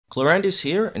Clorinde is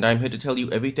here, and I'm here to tell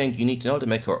you everything you need to know to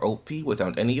make her OP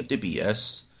without any of the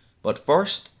BS. But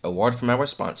first, a word from our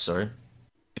sponsor.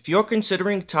 If you're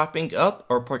considering topping up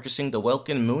or purchasing the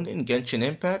Welkin Moon in Genshin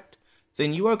Impact,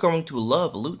 then you are going to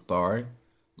love Loot Bar.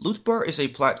 Loot Bar is a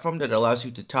platform that allows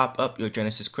you to top up your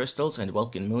Genesis Crystals and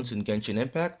Welkin Moons in Genshin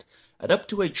Impact at up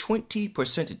to a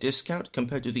 20% discount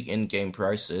compared to the in-game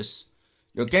prices.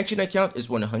 Your Genshin account is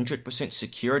 100%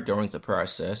 secure during the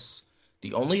process.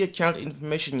 The only account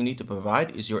information you need to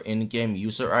provide is your in-game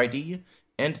user ID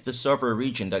and the server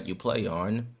region that you play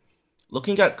on.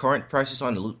 Looking at current prices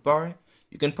on Loot Bar,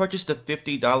 you can purchase the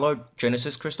 $50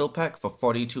 Genesis Crystal Pack for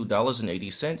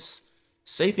 $42.80,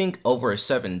 saving over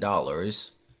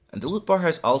 $7. And the Loot Bar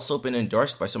has also been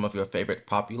endorsed by some of your favorite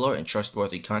popular and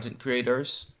trustworthy content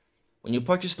creators. When you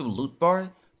purchase through Loot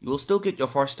Bar, you will still get your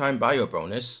first time buyer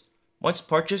bonus. Once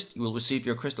purchased, you will receive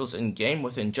your crystals in-game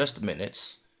within just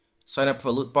minutes. Sign up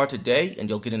for Loot Bar today and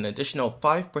you'll get an additional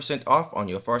 5% off on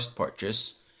your first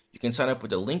purchase. You can sign up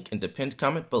with the link in the pinned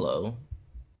comment below.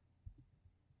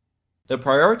 The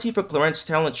priority for Clorinde's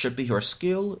talent should be her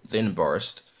skill, then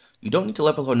burst. You don't need to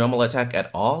level her normal attack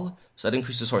at all, so that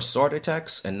increases her sword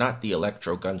attacks and not the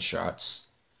electro gunshots.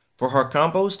 For her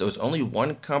combos, there's only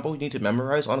one combo you need to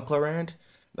memorize on Clorinde,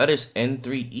 that is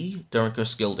N3E during her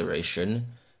skill duration.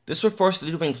 This refers to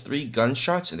doing 3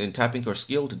 gunshots and then tapping her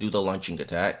skill to do the launching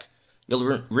attack.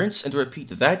 You'll rinse and repeat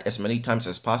that as many times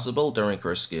as possible during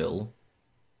her skill.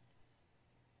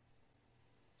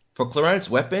 For Clorinde's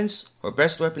weapons, her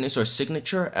best weapon is her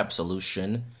signature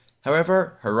Absolution.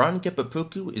 However, Haran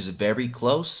Geppupuku is very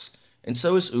close, and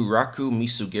so is Uraku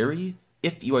Misugiri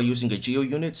if you are using a Geo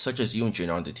unit such as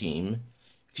Yunjin on the team.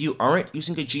 If you aren't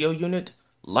using a Geo unit,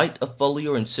 Light of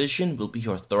Foliar Incision will be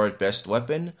your third best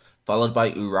weapon, followed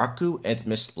by Uraku and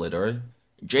Mistsplitter.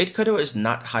 Jade Cutter is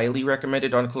not highly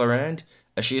recommended on Clorinde,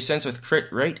 as she ascends with crit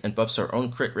rate and buffs her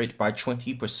own crit rate by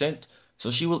 20%, so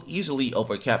she will easily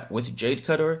overcap with Jade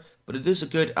Cutter, but it is a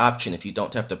good option if you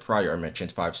don't have the prior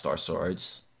mentioned 5-star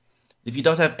swords. If you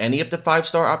don't have any of the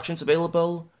 5-star options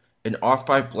available, an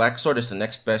R5 Black Sword is the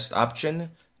next best option,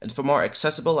 and for more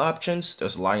accessible options,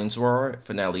 there's Lion's Roar,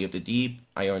 Finale of the Deep,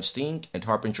 Iron Sting, and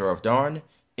Harbinger of Dawn,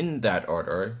 in that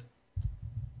order.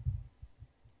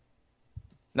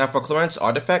 Now for Clorinde's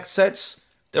artifact sets,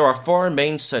 there are 4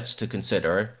 main sets to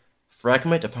consider: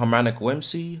 Fragment of Harmonic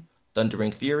Whimsy,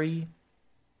 Thundering Fury,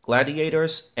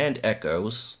 Gladiators, and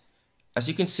Echoes. As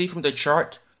you can see from the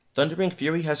chart, Thundering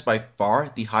Fury has by far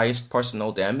the highest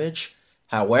personal damage.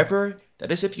 However,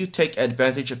 that is if you take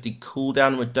advantage of the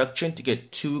cooldown reduction to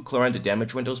get 2 Clorinde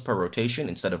damage windows per rotation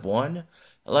instead of 1,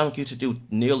 allowing you to do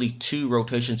nearly 2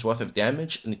 rotations worth of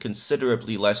damage in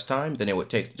considerably less time than it would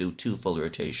take to do 2 full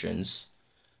rotations.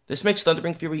 This makes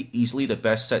Thundering Fury easily the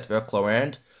best set for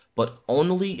Clorinde, but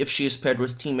only if she is paired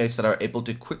with teammates that are able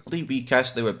to quickly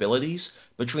recast their abilities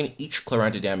between each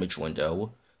Clorinde damage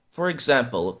window. For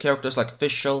example, characters like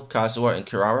Fischl, Kazuha, and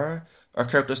Kirara are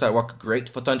characters that work great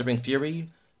for Thundering Fury,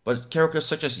 but characters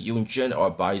such as Yunjin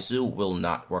or Baizu will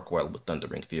not work well with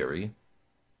Thundering Fury.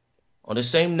 On the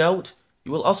same note,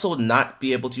 you will also not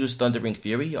be able to use Thundering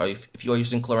Fury if you are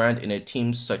using Clorinde in a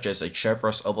team such as a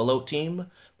Chevrolet Overload team,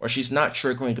 where she's not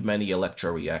triggering many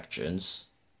electro reactions.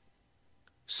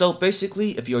 So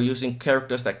basically, if you're using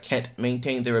characters that can't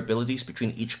maintain their abilities between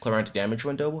each Clorinde damage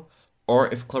window,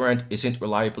 or if Clorinde isn't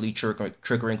reliably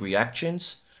triggering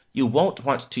reactions, you won't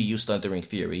want to use Thundering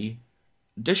Fury.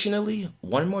 Additionally,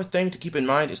 one more thing to keep in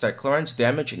mind is that Clorinde's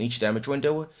damage in each damage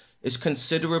window is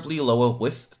considerably lower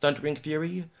with Thundering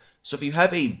Fury, so if you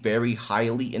have a very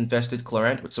highly invested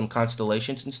Clorinde with some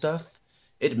constellations and stuff,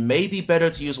 it may be better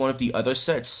to use one of the other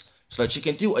sets so that she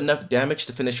can do enough damage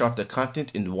to finish off the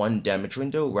content in 1 damage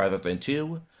window rather than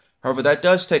 2. However, that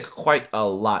does take quite a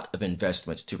lot of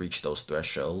investment to reach those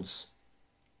thresholds.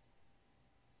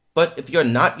 But if you're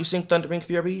not using Thundering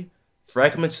Fury,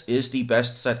 Fragments is the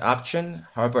best set option.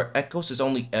 However, Echoes is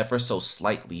only ever so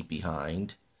slightly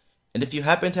behind. And if you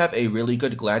happen to have a really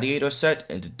good Gladiator set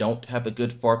and don't have a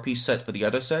good 4-piece set for the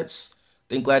other sets,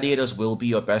 then Gladiators will be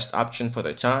your best option for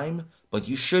the time, but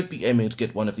you should be aiming to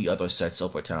get one of the other sets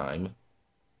over time.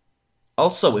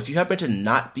 Also, if you happen to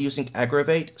not be using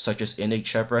Aggravate, such as in a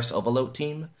Chevrolet Overload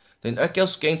team, then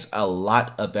Echoes gains a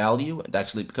lot of value and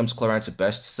actually becomes Clorinde's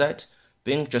best set,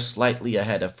 being just slightly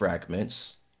ahead of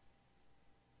Fragments.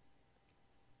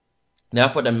 Now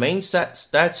for the main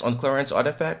stats on Clorinde's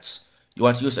artifacts, you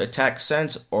want to use Attack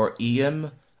Sense or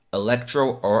EM,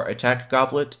 Electro or Attack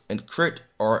Goblet, and Crit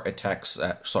or Attack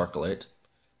Circlet.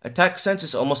 Attack Sense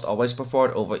is almost always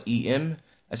preferred over EM,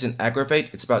 as in Aggravate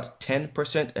it's about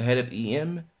 10% ahead of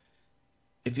EM,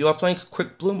 If you are playing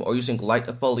Quick Bloom or using Light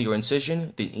Foley or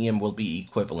Incision, then EM will be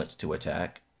equivalent to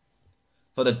attack.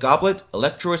 For the Goblet,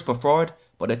 Electro is preferred,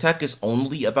 but attack is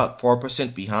only about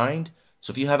 4% behind,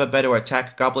 so if you have a better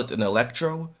attack Goblet than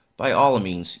Electro, by all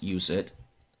means use it.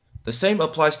 The same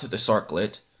applies to the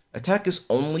Circlet. Attack is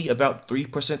only about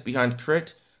 3% behind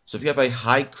crit, so if you have a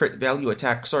high crit value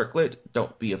attack Circlet,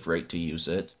 don't be afraid to use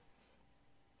it.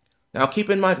 Now keep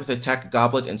in mind with attack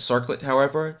Goblet and Circlet,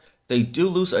 however, they do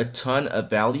lose a ton of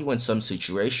value in some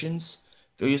situations.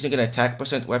 If you're using an attack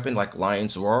percent weapon like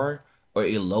Lion's Roar, or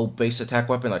a low base attack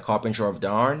weapon like Harbinger of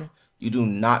Dawn, you do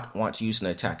not want to use an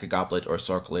attack Goblet or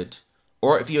Circlet.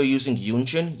 Or if you're using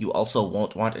Yunjin, you also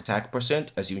won't want attack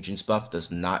percent, as Yunjin's buff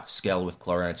does not scale with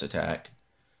Clorinde's attack.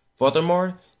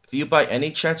 Furthermore, if you by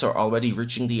any chance are already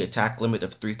reaching the attack limit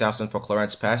of 3000 for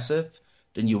Clorinde's passive,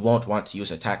 then you won't want to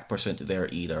use attack percent there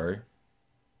either.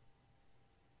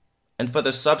 And for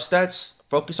the substats,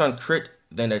 focus on crit,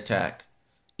 then attack.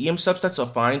 EM substats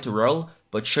are fine to roll,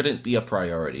 but shouldn't be a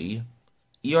priority.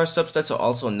 ER substats are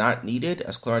also not needed,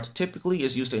 as Clorinde typically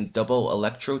is used in double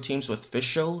Electro teams with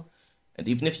Fischl, and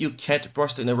even if you can't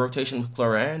burst in a rotation with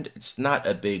Clorinde, it's not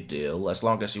a big deal, as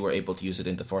long as you were able to use it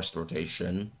in the first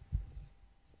rotation.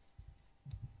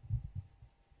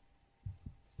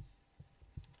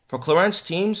 For Clorinde's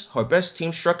teams, her best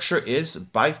team structure is,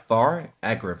 by far,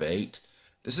 Aggravate.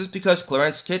 This is because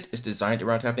Clorinde's kit is designed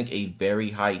around having a very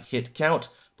high hit count,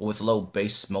 but with low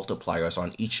base multipliers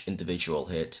on each individual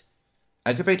hit.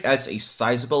 Aggravate adds a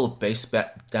sizable base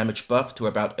damage buff to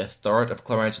about a third of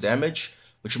Clorinde's damage,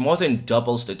 which more than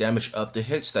doubles the damage of the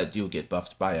hits that do get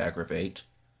buffed by Aggravate.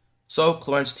 So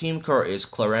Clorinde's team core is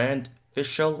Clorinde,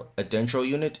 Fischl, a Dendro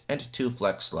unit, and 2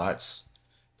 flex slots.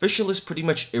 Fischl is pretty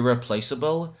much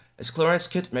irreplaceable, as Clorinde's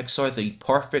kit makes her the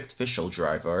perfect Fischl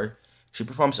driver. She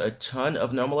performs a ton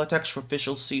of normal attacks for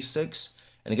Fischl's C6,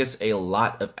 and gets a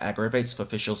lot of aggravates for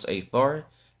Fischl's A4,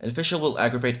 and Fischl will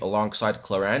aggravate alongside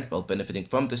Clorinde while benefiting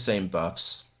from the same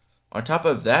buffs. On top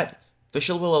of that,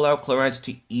 Fischl will allow Clorinde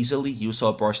to easily use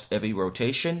her burst every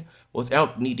rotation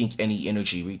without needing any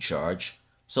energy recharge.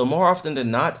 So more often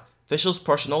than not, Fischl's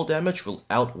personal damage will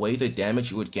outweigh the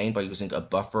damage you would gain by using a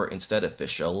buffer instead of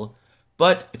Fischl.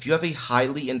 But if you have a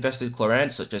highly invested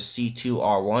Clorinde such as C2,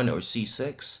 R1, or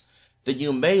C6, then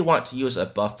you may want to use a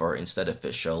buffer instead of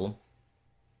Fischl.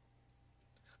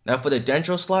 Now for the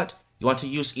Dendro slot, you want to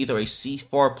use either a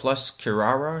C4 plus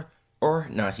Kirara or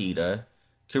Nahida.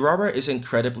 Kirara is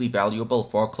incredibly valuable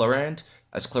for Clorinde,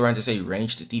 as Clorinde is a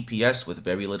ranged DPS with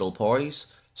very little poise,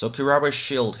 so Kirara's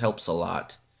shield helps a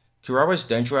lot. Kirara's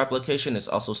Dendro application is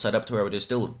also set up to where it is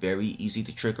still very easy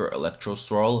to trigger Electro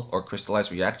Swirl or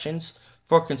Crystallize reactions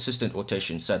for consistent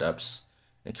rotation setups.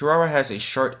 And Kirara has a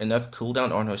short enough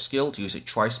cooldown on her skill to use it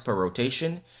twice per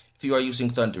rotation if you are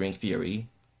using Thundering Fury.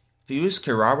 If you use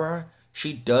Kirara,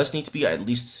 she does need to be at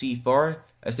least C4,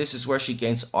 as this is where she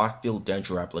gains off-field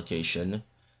Dendro application.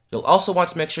 You'll also want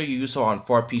to make sure you use her on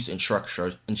 4-piece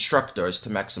instructors to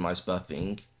maximize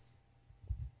buffing.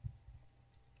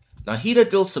 Nahida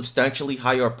deals substantially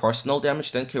higher personal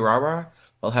damage than Kirara,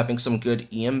 while having some good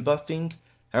EM buffing.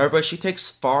 However, she takes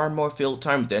far more field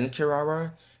time than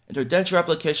Kirara, and her Dendro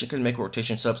application can make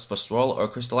rotation setups for Swirl or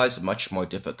Crystallize much more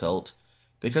difficult.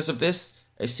 Because of this,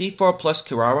 a C4 plus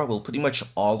Kirara will pretty much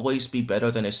always be better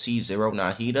than a C0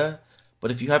 Nahida, but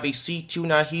if you have a C2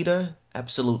 Nahida,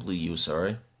 absolutely use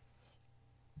her.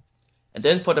 And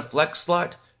then for the flex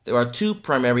slot, there are 2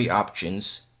 primary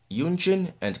options,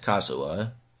 Yunjin and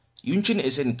Kazuha. Yunjin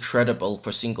is incredible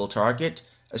for single target,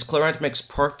 as Clorinde makes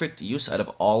perfect use out of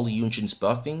all Yunjin's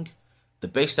buffing. The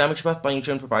base damage buff by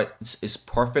Yunjin provides is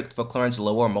perfect for Clorinde's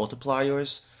lower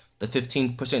multipliers. The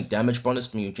 15% damage bonus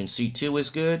from Yunjin C2 is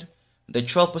good. The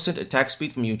 12% attack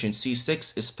speed from Yunjin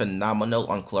C6 is phenomenal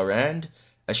on Clorinde,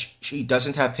 as she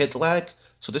doesn't have hit lag,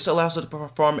 so this allows her to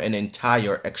perform an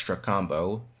entire extra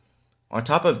combo. On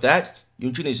top of that,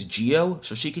 Yunjin is Geo,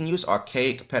 so she can use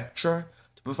Archaic Pectra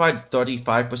to provide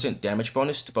 35% damage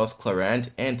bonus to both Clorinde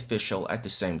and Fischl at the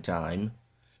same time.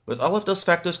 With all of those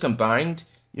factors combined,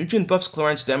 Yunjin buffs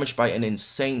Clorinde's damage by an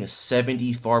insane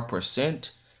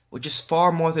 74%, which is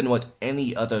far more than what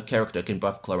any other character can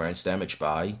buff Clorinde's damage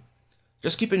by.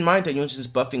 Just keep in mind that Yunjin's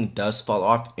buffing does fall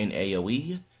off in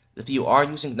AoE. If you are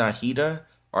using Nahida,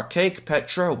 Archaic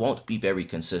Petra won't be very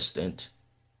consistent.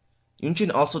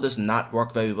 Yunjin also does not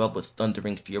work very well with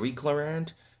Thundering Fury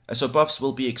Clorinde, as her buffs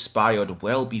will be expired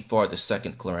well before the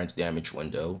second Clorinde damage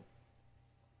window.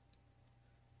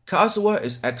 Kazuha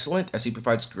is excellent as he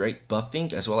provides great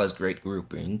buffing as well as great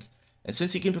grouping, and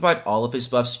since he can provide all of his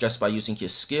buffs just by using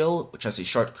his skill, which has a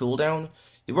short cooldown,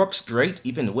 he works great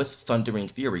even with Thundering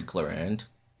Fury Clorinde.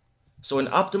 So an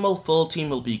optimal full team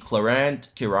will be Clorinde,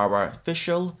 Kirara,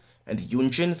 Fischl, and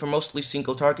Yunjin for mostly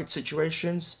single target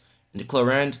situations, and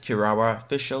Clorinde, Kirara,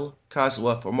 Fischl,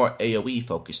 Kazuha for more AoE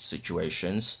focused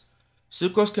situations.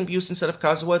 Sucrose can be used instead of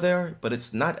Kazuha there, but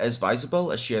it's not as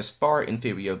visible as she has far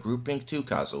inferior grouping to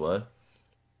Kazuha.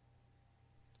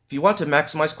 If you want to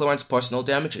maximize Clorinde's personal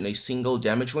damage in a single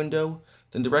damage window,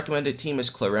 then the recommended team is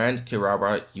Clorinde,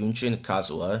 Kirara, Yunjin,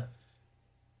 Kazuha.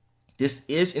 This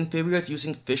is inferior to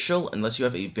using Fischl unless you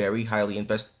have a very highly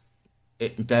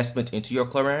investment into your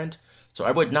Clorinde, so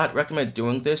I would not recommend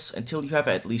doing this until you have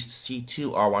at least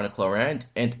C2 R1 Clorinde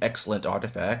and excellent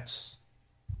artifacts.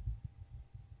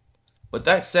 With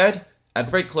that said,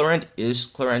 Aggravate Clorinde is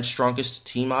Clorinde's strongest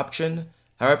team option,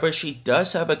 however she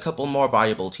does have a couple more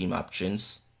viable team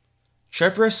options.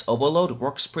 Chevreuse Overload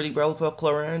works pretty well for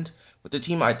Clorinde, with the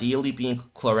team ideally being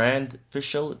Clorinde,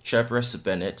 Fischl, Chevreuse,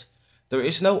 Bennett. There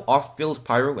is no off-field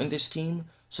pyro in this team,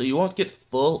 so you won't get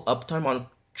full uptime on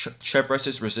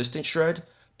Chevreuse's resistance shred,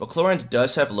 but Clorinde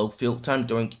does have low field time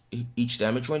during each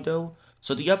damage window,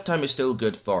 so the uptime is still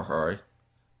good for her.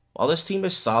 While this team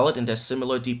is solid and has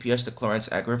similar DPS to Clorinde's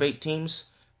Aggravate teams,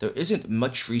 there isn't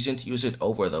much reason to use it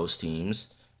over those teams.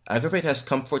 Aggravate has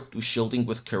comfort through shielding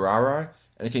with Kirara,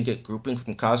 and it can get grouping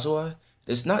from Kazuha.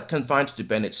 It is not confined to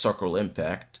Bennett's Circle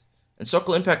Impact, and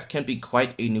Circle Impact can be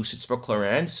quite a nuisance for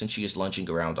Clorinde since she is lunging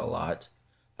around a lot.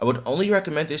 I would only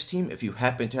recommend this team if you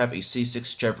happen to have a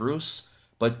C6 Chevreuse,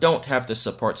 but don't have the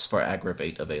supports for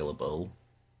Aggravate available.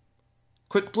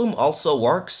 Quick Bloom also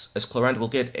works, as Clorinde will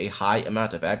get a high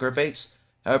amount of aggravates,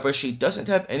 however she doesn't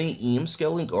have any EM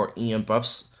scaling or EM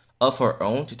buffs of her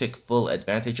own to take full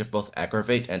advantage of both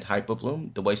Aggravate and Hyper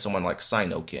Bloom the way someone like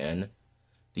Cyno can.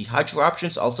 The Hydro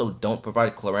options also don't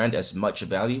provide Clorinde as much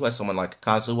value as someone like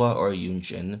Kazuha or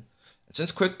Yunjin. And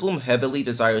since Quick Bloom heavily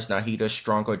desires Nahida's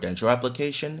stronger Dendro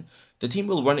application, the team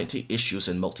will run into issues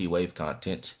in multi-wave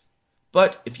content.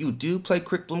 But if you do play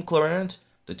Quick Bloom Clorinde,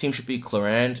 the team should be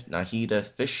Clorinde, Nahida,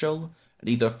 Fischl, and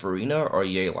either Furina or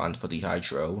Yelan for the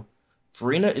Hydro.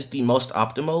 Furina is the most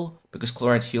optimal because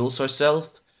Clorinde heals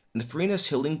herself, and Furina's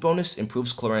healing bonus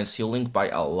improves Clorinde's healing by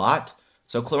a lot,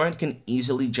 so Clorinde can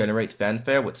easily generate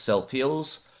fanfare with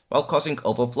self-heals, while causing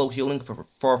overflow healing for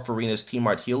Furina's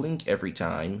team-art healing every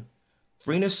time.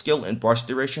 Furina's skill and burst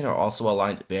duration are also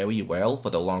aligned very well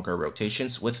for the longer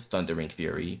rotations with Thundering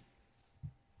Fury.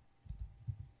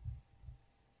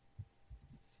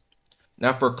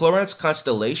 Now for Clorinde's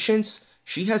Constellations,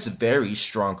 she has very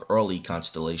strong early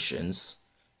Constellations.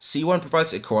 C1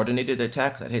 provides a coordinated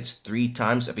attack that hits 3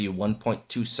 times every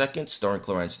 1.2 seconds during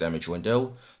Clorinde's damage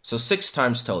window, so 6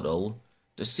 times total.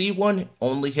 The C1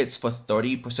 only hits for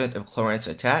 30% of Clorinde's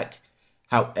attack,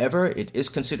 however it is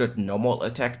considered normal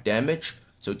attack damage,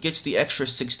 so it gets the extra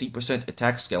 60%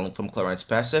 attack scaling from Clorinde's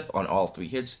passive on all 3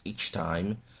 hits each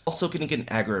time, also getting an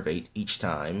aggravate each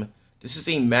time. This is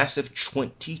a massive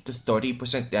 20 to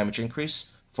 30% damage increase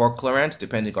for Clorinde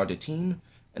depending on the team,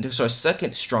 and is our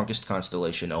second strongest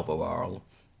constellation overall.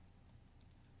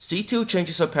 C2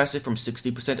 changes her passive from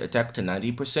 60% attack to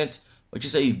 90%, which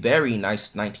is a very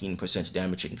nice 19%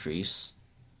 damage increase.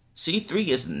 C3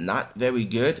 is not very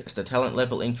good, as the talent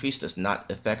level increase does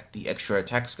not affect the extra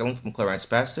attack scaling from Clorinde's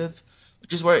passive,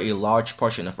 which is where a large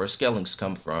portion of her scalings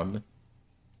come from.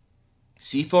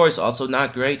 C4 is also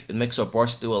not great, it makes her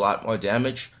burst do a lot more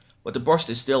damage, but the burst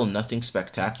is still nothing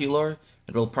spectacular,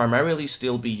 and will primarily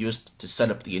still be used to set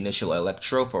up the initial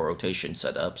Electro for rotation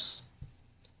setups.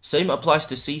 Same applies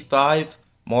to C5,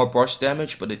 more burst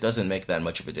damage, but it doesn't make that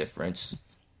much of a difference.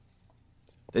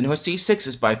 Then her C6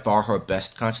 is by far her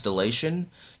best constellation.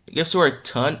 It gives her a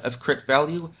ton of crit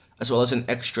value, as well as an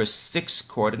extra 6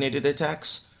 coordinated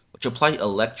attacks, which apply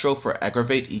Electro for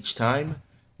aggravate each time,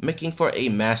 making for a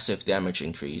massive damage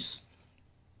increase.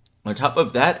 On top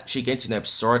of that, she gains an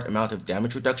absurd amount of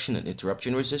damage reduction and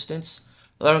interruption resistance,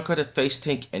 allowing her to face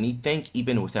tank anything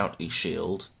even without a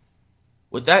shield.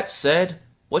 With that said,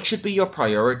 what should be your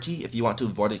priority if you want to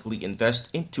vertically invest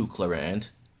into Clorinde?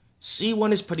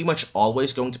 C1 is pretty much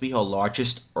always going to be her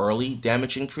largest early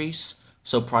damage increase,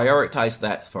 so prioritize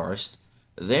that first.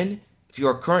 Then, if you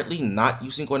are currently not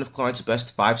using one of Clorinde's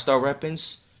best 5-star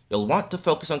weapons, you'll want to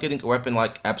focus on getting a weapon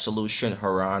like Absolution,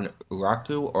 Haran,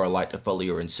 Uraku, or Light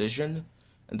Affiliate Incision,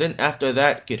 and then after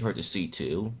that, get her to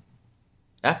C2.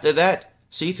 After that,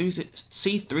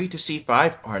 C3 to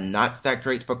C5 are not that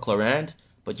great for Clorinde,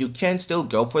 but you can still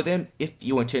go for them if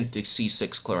you intend to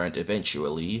C6 Clorinde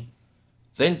eventually.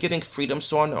 Then getting Freedom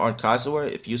Sworn on Kazuha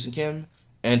if using him,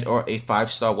 and or a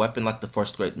 5-star weapon like the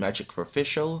First Great Magic for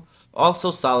Fischl, are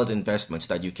also solid investments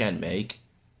that you can make.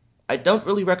 I don't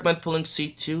really recommend pulling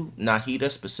C2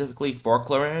 Nahida specifically for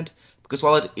Clorinde, because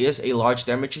while it is a large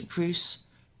damage increase,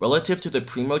 relative to the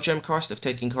Primogem cost of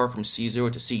taking her from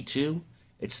C0 to C2,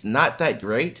 it's not that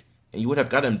great, and you would have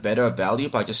gotten better value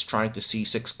by just trying to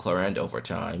C6 Clorinde over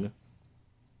time.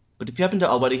 But if you happen to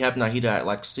already have Nahida at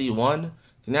like C1,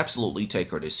 then absolutely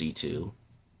take her to C2.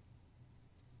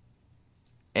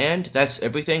 And that's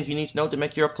everything you need to know to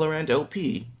make your Clorinde OP.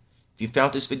 If you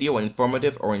found this video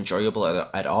informative or enjoyable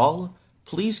at all,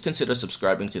 please consider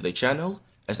subscribing to the channel,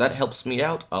 as that helps me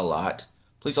out a lot.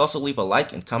 Please also leave a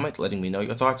like and comment letting me know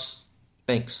your thoughts.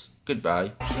 Thanks.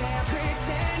 Goodbye.